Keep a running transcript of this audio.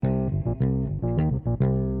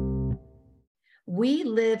We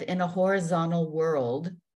live in a horizontal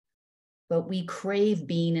world, but we crave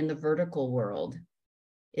being in the vertical world.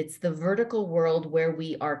 It's the vertical world where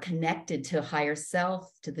we are connected to higher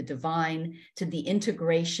self, to the divine, to the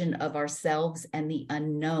integration of ourselves and the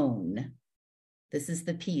unknown. This is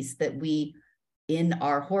the piece that we, in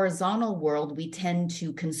our horizontal world, we tend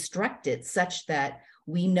to construct it such that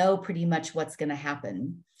we know pretty much what's going to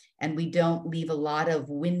happen. And we don't leave a lot of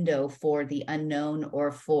window for the unknown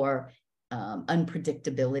or for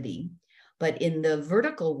unpredictability. But in the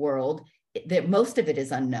vertical world, most of it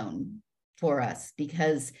is unknown for us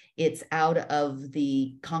because it's out of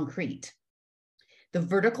the concrete. The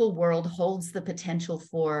vertical world holds the potential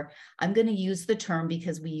for, I'm going to use the term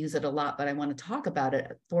because we use it a lot, but I want to talk about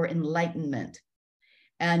it, for enlightenment.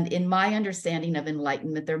 And in my understanding of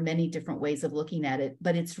enlightenment, there are many different ways of looking at it,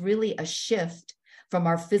 but it's really a shift from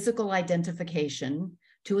our physical identification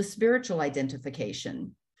to a spiritual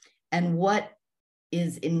identification. And what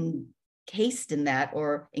is encased in that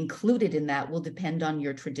or included in that will depend on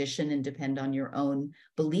your tradition and depend on your own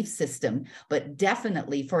belief system. But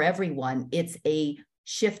definitely for everyone, it's a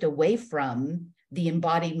shift away from the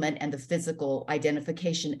embodiment and the physical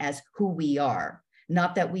identification as who we are.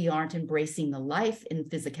 Not that we aren't embracing the life in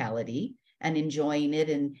physicality and enjoying it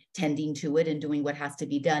and tending to it and doing what has to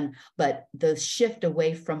be done, but the shift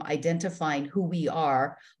away from identifying who we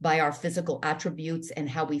are by our physical attributes and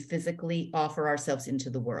how we physically offer ourselves into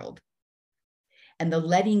the world. And the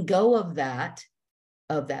letting go of that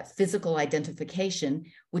physical identification,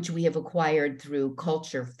 which we have acquired through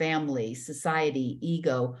culture, family, society,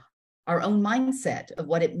 ego, our own mindset of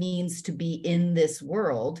what it means to be in this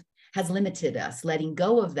world has limited us. Letting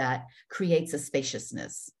go of that creates a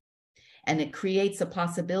spaciousness. And it creates a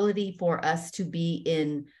possibility for us to be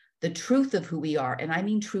in the truth of who we are. And I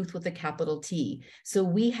mean truth with a capital T. So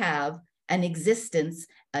we have an existence,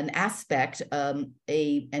 an aspect, an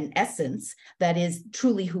essence that is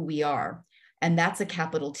truly who we are. And that's a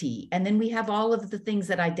capital T. And then we have all of the things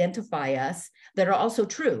that identify us that are also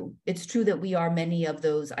true. It's true that we are many of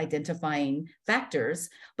those identifying factors,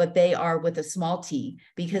 but they are with a small t,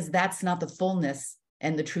 because that's not the fullness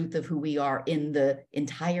and the truth of who we are in the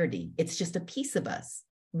entirety. It's just a piece of us,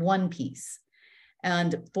 one piece.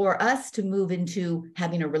 And for us to move into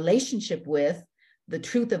having a relationship with the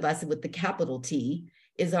truth of us with the capital T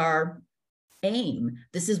is our aim.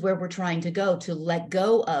 This is where we're trying to go, to let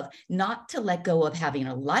go of, not to let go of having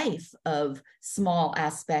a life of small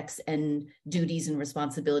aspects and duties and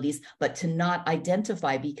responsibilities, but to not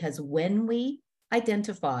identify, because when we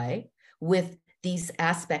identify with these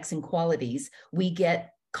aspects and qualities, we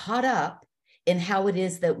get caught up in how it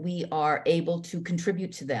is that we are able to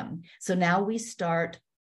contribute to them. So now we start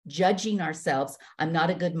judging ourselves. I'm not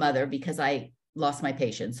a good mother because I lost my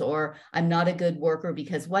patience, or I'm not a good worker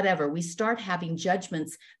because whatever. We start having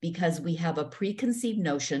judgments because we have a preconceived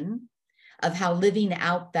notion of how living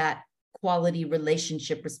out that quality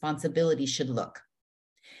relationship responsibility should look.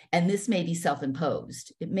 And this may be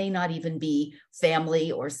self-imposed. It may not even be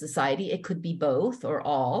family or society. It could be both or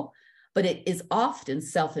all, but it is often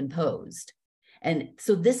self-imposed. And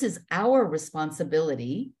so this is our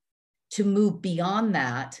responsibility to move beyond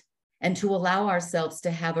that and to allow ourselves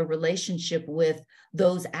to have a relationship with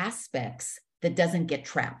those aspects that doesn't get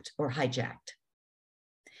trapped or hijacked.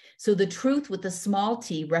 So the truth with the small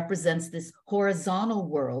t represents this horizontal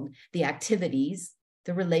world, the activities,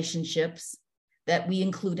 the relationships that we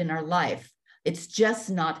include in our life. It's just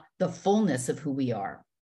not the fullness of who we are.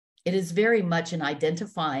 It is very much an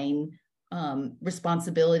identifying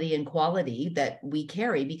responsibility and quality that we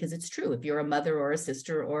carry, because it's true. If you're a mother or a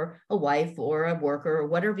sister or a wife or a worker or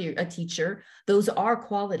whatever, a teacher, those are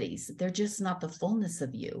qualities. They're just not the fullness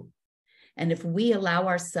of you. And if we allow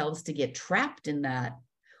ourselves to get trapped in that,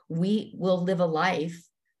 we will live a life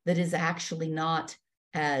that is actually not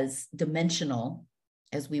as dimensional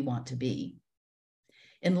as we want to be.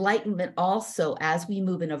 Enlightenment also, as we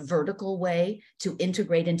move in a vertical way to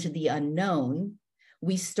integrate into the unknown,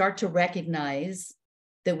 we start to recognize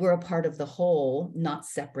that we're a part of the whole, not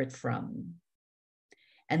separate from.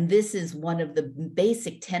 And this is one of the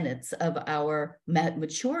basic tenets of our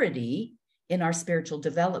maturity in our spiritual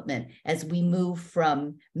development as we move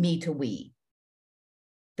from me to we.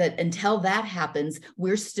 That until that happens,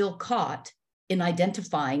 we're still caught in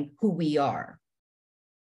identifying who we are.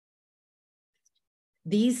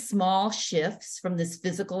 These small shifts from this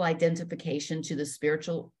physical identification to the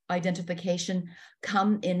spiritual identification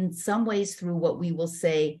come in some ways through what we will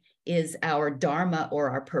say is our dharma or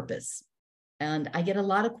our purpose. And I get a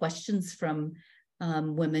lot of questions from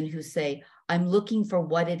women who say, I'm looking for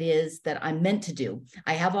what it is that I'm meant to do.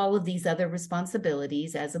 I have all of these other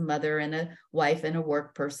responsibilities as a mother and a wife and a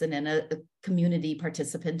work person and a community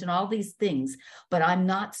participant and all these things, but I'm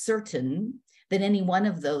not certain that any one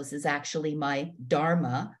of those is actually my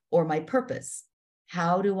dharma or my purpose.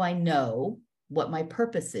 How do I know what my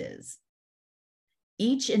purpose is?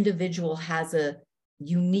 Each individual has a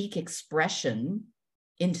unique expression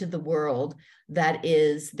into the world that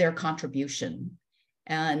is their contribution.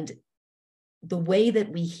 And the way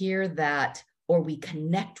that we hear that, or we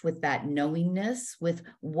connect with that knowingness, with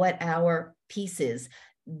what our piece is,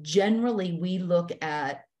 generally we look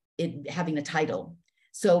at it having a title.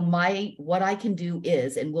 So what I can do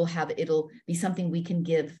is, and it'll be something we can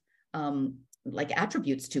give like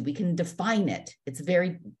attributes to, we can define it. It's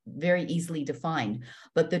very, very easily defined.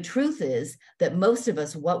 But the truth is that most of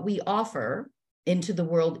us, what we offer into the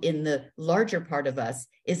world in the larger part of us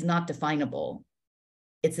is not definable.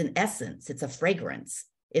 It's an essence, it's a fragrance.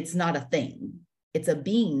 It's not a thing. It's a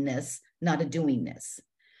beingness, not a doingness.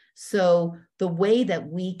 So the way that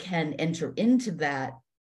we can enter into that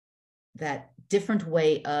different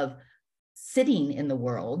way of sitting in the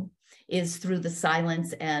world is through the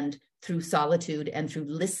silence and through solitude and through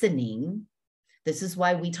listening. This is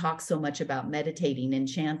why we talk so much about meditating and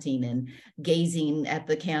chanting and gazing at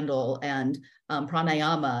the candle and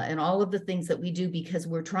pranayama and all of the things that we do, because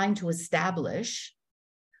we're trying to establish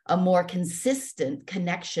a more consistent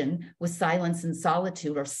connection with silence and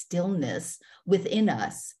solitude or stillness within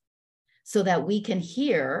us, so that we can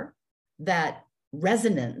hear that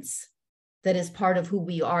resonance that is part of who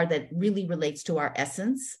we are, that really relates to our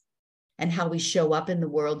essence and how we show up in the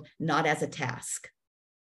world, not as a task,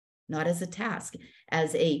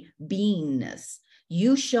 as a beingness.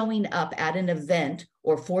 You showing up at an event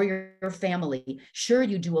or for your family, sure,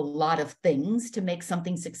 you do a lot of things to make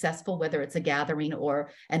something successful, whether it's a gathering or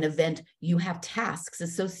an event, you have tasks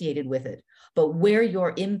associated with it. But where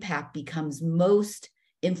your impact becomes most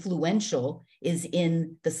influential is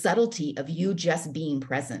in the subtlety of you just being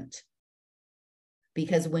present.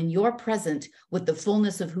 Because when you're present with the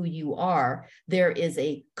fullness of who you are, there is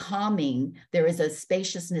a calming, there is a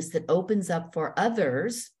spaciousness that opens up for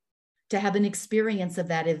others to have an experience of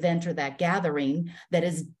that event or that gathering that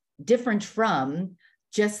is different from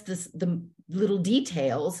just the little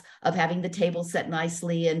details of having the table set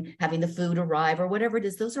nicely and having the food arrive or whatever it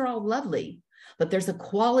is. Those are all lovely, but there's a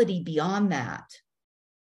quality beyond that,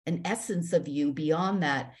 an essence of you beyond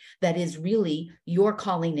that, that is really your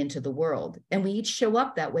calling into the world. And we each show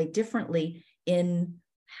up that way differently in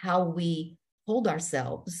how we hold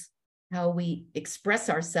ourselves, how we express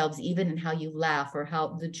ourselves, even in how you laugh or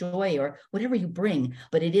how the joy or whatever you bring,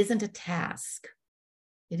 but it isn't a task.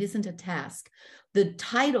 It isn't a task. The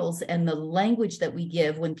titles and the language that we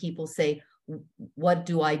give when people say, what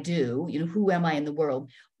do I do? Who am I in the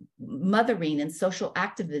world? Mothering and social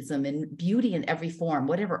activism and beauty in every form,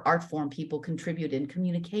 whatever art form people contribute in,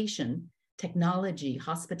 communication, technology,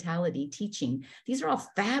 hospitality, teaching. These are all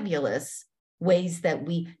fabulous ways that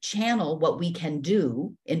we channel what we can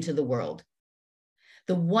do into the world.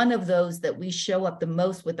 The one of those that we show up the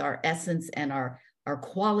most with our essence and our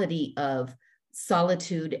quality of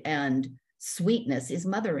solitude and sweetness is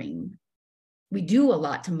mothering. We do a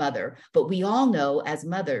lot to mother, but we all know as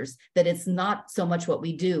mothers that it's not so much what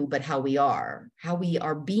we do, but how we are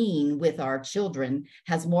being with our children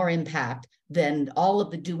has more impact than all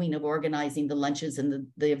of the doing of organizing the lunches and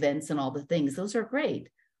the events and all the things. Those are great.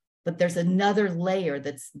 But there's another layer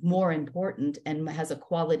that's more important and has a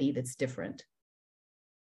quality that's different.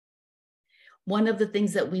 One of the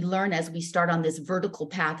things that we learn as we start on this vertical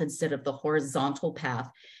path instead of the horizontal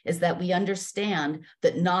path is that we understand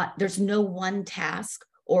that there's no one task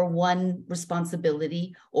or one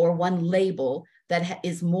responsibility or one label that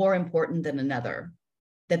is more important than another,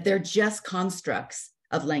 that they're just constructs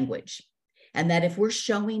of language. And that if we're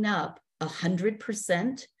showing up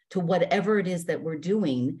 100% to whatever it is that we're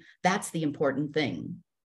doing, that's the important thing.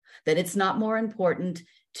 That it's not more important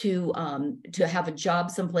to have a job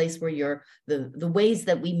someplace where the ways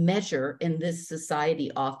that we measure in this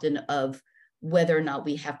society often of whether or not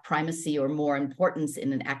we have primacy or more importance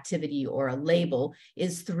in an activity or a label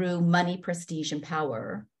is through money, prestige, and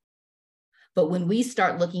power. But when we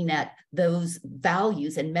start looking at those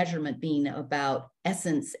values and measurement being about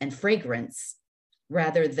essence and fragrance,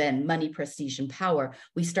 rather than money, prestige, and power,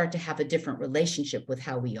 we start to have a different relationship with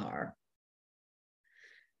how we are.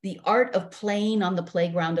 The art of playing on the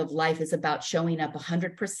playground of life is about showing up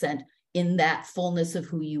 100% in that fullness of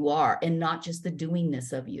who you are and not just the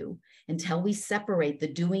doingness of you. Until we separate the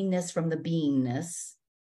doingness from the beingness,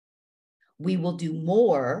 we will do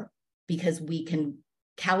more because we can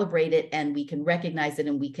calibrate it and we can recognize it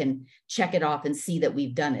and we can check it off and see that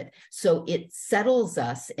we've done it. So it settles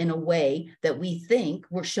us in a way that we think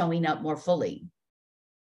we're showing up more fully.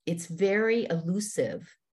 It's very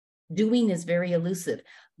elusive. Doing is very elusive.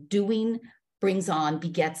 Doing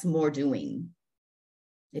begets more doing.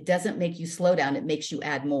 It doesn't make you slow down, it makes you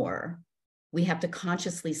add more. We have to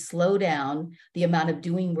consciously slow down the amount of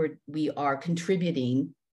doing we are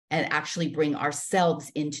contributing and actually bring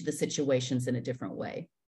ourselves into the situations in a different way.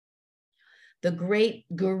 The great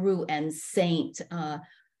guru and saint,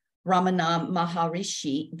 Ramana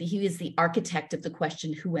Maharishi, he is the architect of the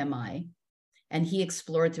question, who am I? And he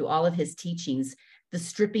explored through all of his teachings the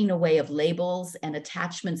stripping away of labels and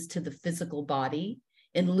attachments to the physical body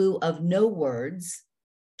in lieu of no words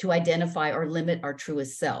to identify or limit our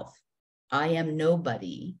truest self. I am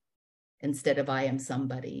nobody instead of I am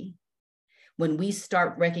somebody. When we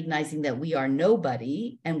start recognizing that we are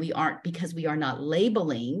nobody and we aren't, because we are not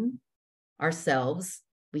labeling ourselves,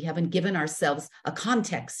 we haven't given ourselves a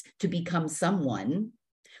context to become someone,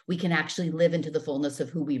 we can actually live into the fullness of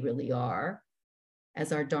who we really are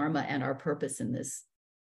as our dharma and our purpose in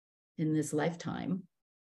this lifetime.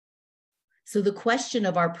 So the question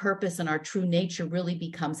of our purpose and our true nature really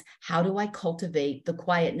becomes, how do I cultivate the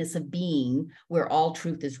quietness of being where all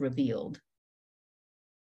truth is revealed?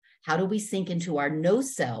 How do we sink into our no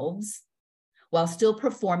selves while still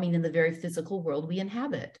performing in the very physical world we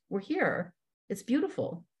inhabit? We're here. It's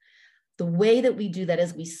beautiful. The way that we do that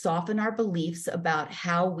is we soften our beliefs about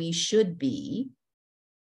how we should be.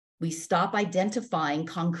 We stop identifying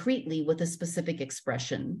concretely with a specific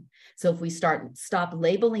expression. So if we stop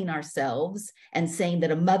labeling ourselves and saying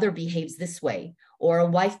that a mother behaves this way, or a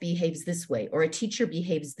wife behaves this way, or a teacher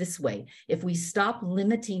behaves this way, if we stop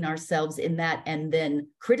limiting ourselves in that and then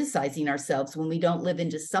criticizing ourselves when we don't live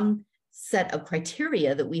into some set of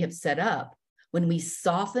criteria that we have set up, when we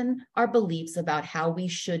soften our beliefs about how we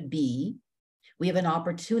should be, we have an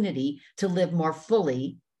opportunity to live more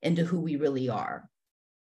fully into who we really are.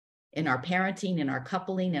 In our parenting, in our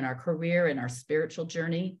coupling, in our career, in our spiritual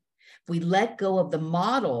journey, if we let go of the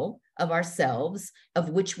model of ourselves,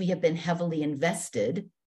 of which we have been heavily invested,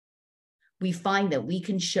 we find that we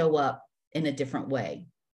can show up in a different way.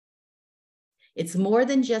 It's more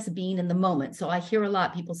than just being in the moment. So I hear a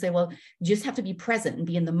lot, people say, well, you just have to be present and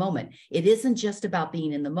be in the moment. It isn't just about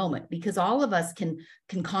being in the moment, because all of us can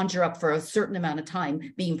conjure up for a certain amount of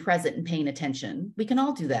time being present and paying attention. We can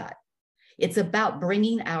all do that. It's about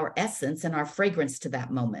bringing our essence and our fragrance to that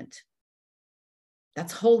moment.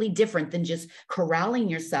 That's wholly different than just corralling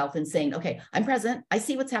yourself and saying, okay, I'm present. I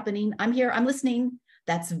see what's happening. I'm here. I'm listening.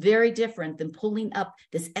 That's very different than pulling up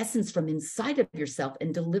this essence from inside of yourself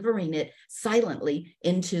and delivering it silently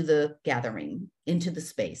into the gathering, into the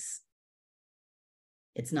space.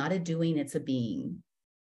 It's not a doing, it's a being.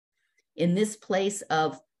 In this place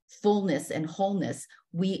of fullness and wholeness,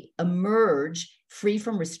 we emerge free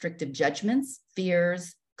from restrictive judgments,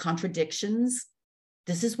 fears, contradictions.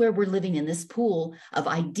 This is where we're living in this pool of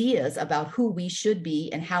ideas about who we should be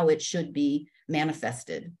and how it should be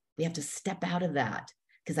manifested. We have to step out of that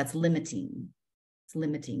because that's limiting. It's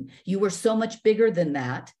limiting. You were so much bigger than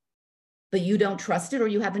that, but you don't trust it or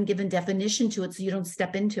you haven't given definition to it, so you don't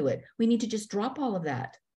step into it. We need to just drop all of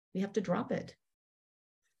that. We have to drop it.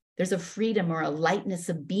 There's a freedom or a lightness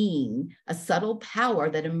of being, a subtle power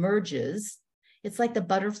that emerges. It's like the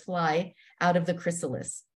butterfly out of the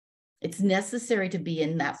chrysalis. It's necessary to be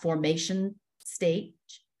in that formation stage.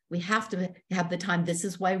 We have to have the time. This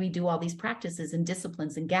is why we do all these practices and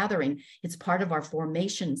disciplines and gathering. It's part of our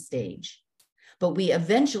formation stage. But we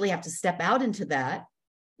eventually have to step out into that,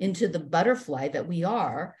 into the butterfly that we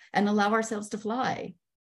are, and allow ourselves to fly.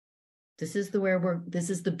 This is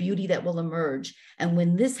the beauty that will emerge. And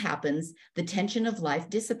when this happens, the tension of life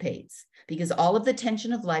dissipates, because all of the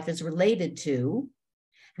tension of life is related to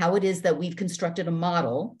how it is that we've constructed a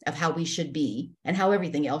model of how we should be and how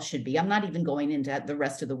everything else should be. I'm not even going into the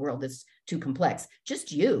rest of the world. That's too complex.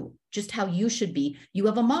 Just you, just how you should be. You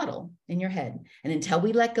have a model in your head. And until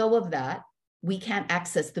we let go of that, we can't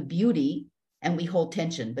access the beauty and we hold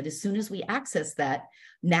tension. But as soon as we access that,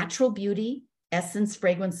 natural beauty, essence,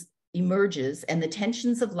 fragrance emerges, and the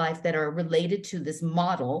tensions of life that are related to this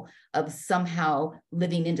model of somehow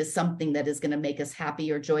living into something that is going to make us happy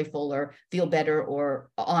or joyful or feel better or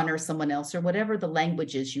honor someone else or whatever the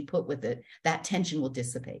language is you put with it, that tension will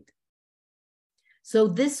dissipate. So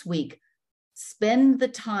this week, spend the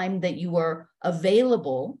time that you are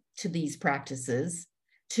available to these practices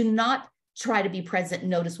to not try to be present and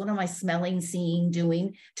notice, what am I smelling, seeing,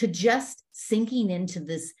 doing, to just sinking into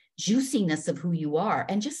this juiciness of who you are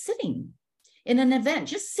and just sitting. in an event.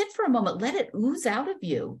 Just sit for a moment, let it ooze out of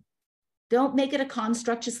you. Don't make it a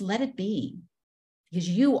construct, just let it be, because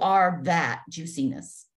you are that juiciness.